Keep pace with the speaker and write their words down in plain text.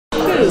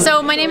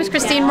So my name is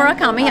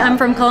Murakami. I'm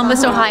from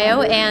Columbus,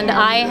 Ohio, and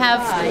I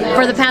have,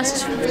 for the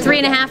past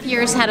 3.5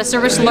 years, had a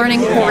service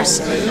learning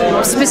course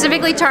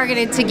specifically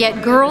targeted to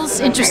get girls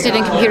interested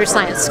in computer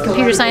science.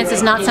 Computer science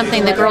is not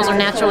something that girls are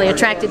naturally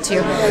attracted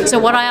to. So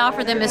what I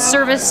offer them is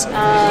service,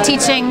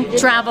 teaching,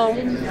 travel,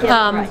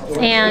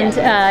 and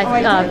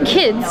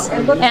kids,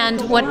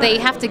 and what they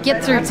have to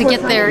get through to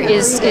get there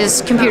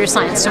is computer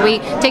science. So we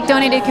take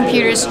donated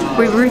computers,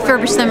 we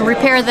refurbish them,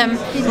 repair them,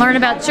 learn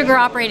about sugar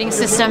operating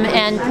system,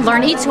 and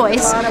learn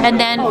e-toys, and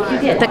then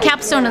the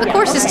capstone of the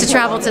course is to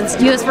travel to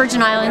U.S.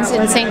 Virgin Islands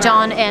in St.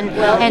 John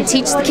and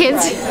teach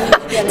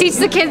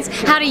the kids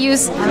how to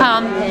use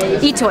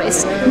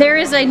e-toys. There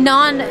is a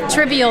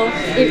non-trivial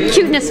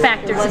cuteness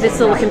factor to this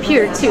little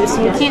computer too,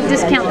 so you can't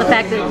discount the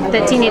fact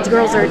that teenage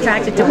girls are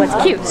attracted to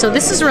what's cute. So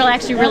this is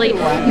actually really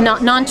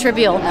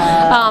non-trivial.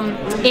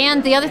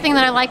 And the other thing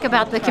that I like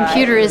about the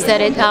computer is that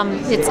it's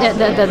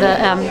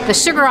the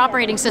sugar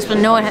operating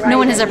system no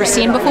one has ever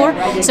seen before.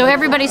 So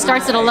everybody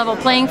starts at a level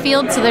playing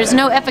field, so there's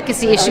no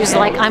efficacy issues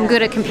like I'm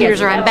good at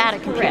computers or I'm bad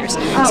at computers.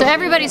 So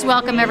everybody's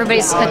welcome,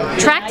 everybody's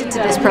attracted to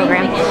this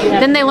program.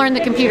 Then they learn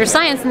the computer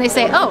science and they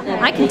say, oh,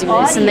 I can do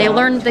this, and they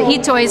learn the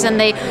e-toys and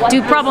they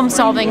do problem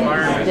solving.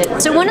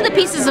 So one of the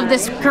pieces of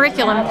this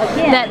curriculum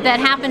that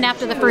happened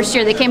after the first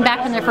year, they came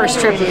back from their first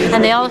trip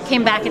and they all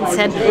came back and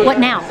said, what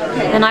now?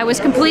 And I was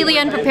completely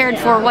unprepared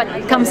for what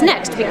comes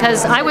next,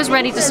 because I was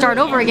ready to start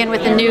over again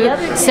with a new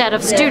set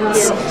of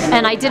students,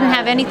 and I didn't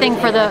have anything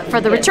for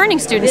the returning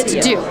students to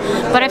do.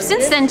 But I've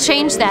since then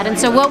changed that, and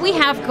so what we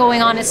have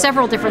going on is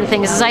several different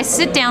things. Is I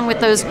sit down with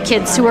those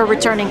kids who are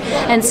returning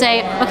and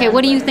say, okay,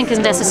 what do you think is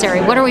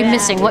necessary? What are we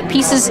missing? What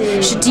pieces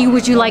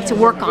would you like to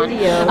work on?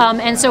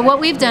 And so what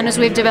we've done is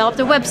we've developed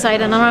a website,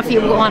 and I don't know if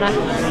you want to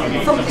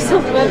focus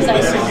on the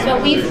website,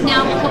 but we've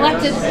now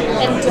collected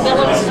and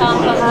developed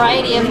a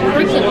variety of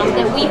curriculum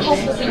that we hope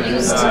will be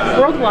used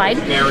worldwide,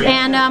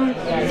 and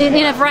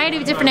in a variety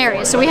of different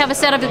areas. So we have a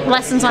set of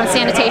lessons on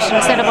sanitation,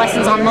 a set of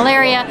lessons on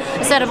malaria,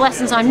 a set of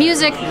lessons on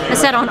music, a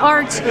set on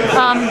art,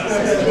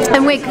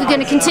 and we're going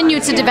to continue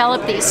to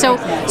develop these.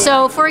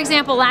 So for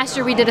example, last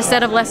year we did a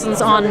set of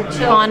lessons on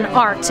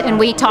art, and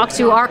we talked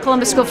to our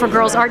Columbus School for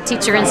Girls art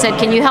teacher and said,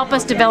 can you help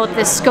us develop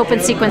this scope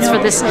and sequence for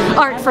this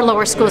art for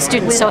lower school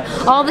students? So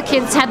all the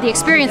kids had the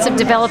experience of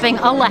developing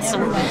a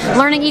lesson,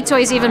 learning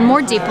e-toys even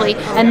more deeply,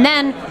 and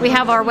then we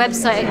have our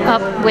website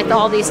up with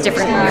all these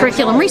different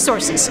curriculum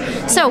resources.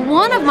 So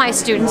one of my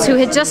students who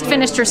had just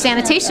finished her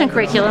sanitation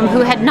curriculum, who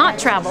had not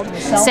traveled,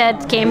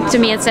 came to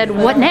me and said,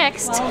 what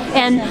next?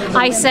 And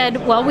I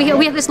said, well, we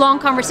had this long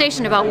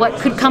conversation about what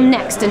could come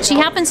next, and she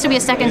happens to be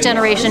a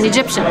second-generation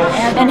Egyptian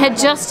and had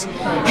just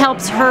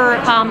helped her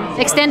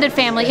extended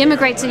family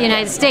immigrate to the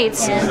United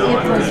States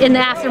in the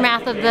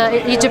aftermath of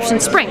the Egyptian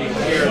Spring.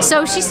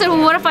 So she said,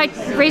 well, what if I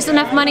raised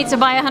enough money to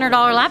buy $100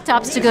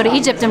 laptops to go to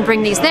Egypt and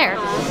bring these there?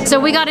 So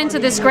we got into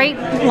this great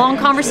long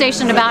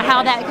conversation about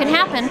how that could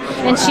happen,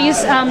 and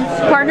she's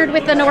partnered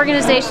with an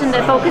organization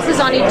that focuses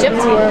on Egypt,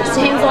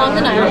 Hands Along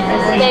the Nile.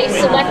 They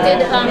selected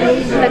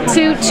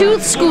two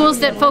schools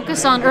that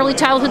focus on early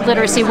childhood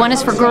literacy. One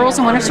is for girls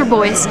and one is for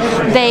boys.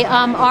 They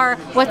are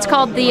what's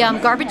called the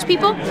garbage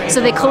people.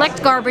 So they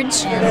collect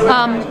garbage,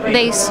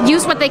 they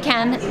use what they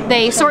can,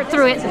 they sort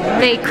through it,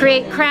 they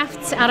create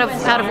crafts out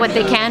of what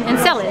they can and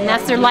sell it, and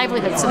that's their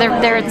livelihood. So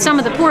they're some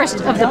of the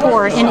poorest of the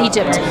poor in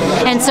Egypt.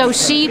 And so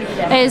she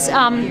is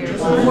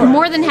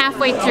more than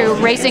halfway through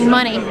raising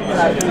money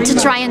to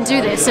try and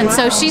do this. And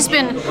so she's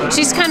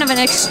kind of an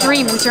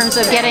extreme in terms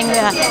of getting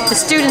the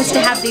students to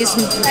have these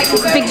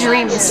big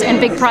dreams and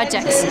big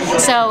projects.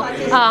 So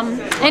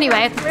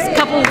anyway, a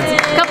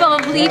couple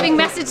of leaving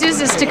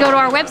messages is to go to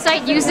our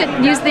website, use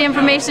the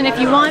information if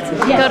you want,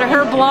 go to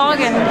her blog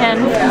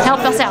and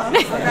help us out.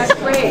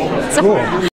 Cool.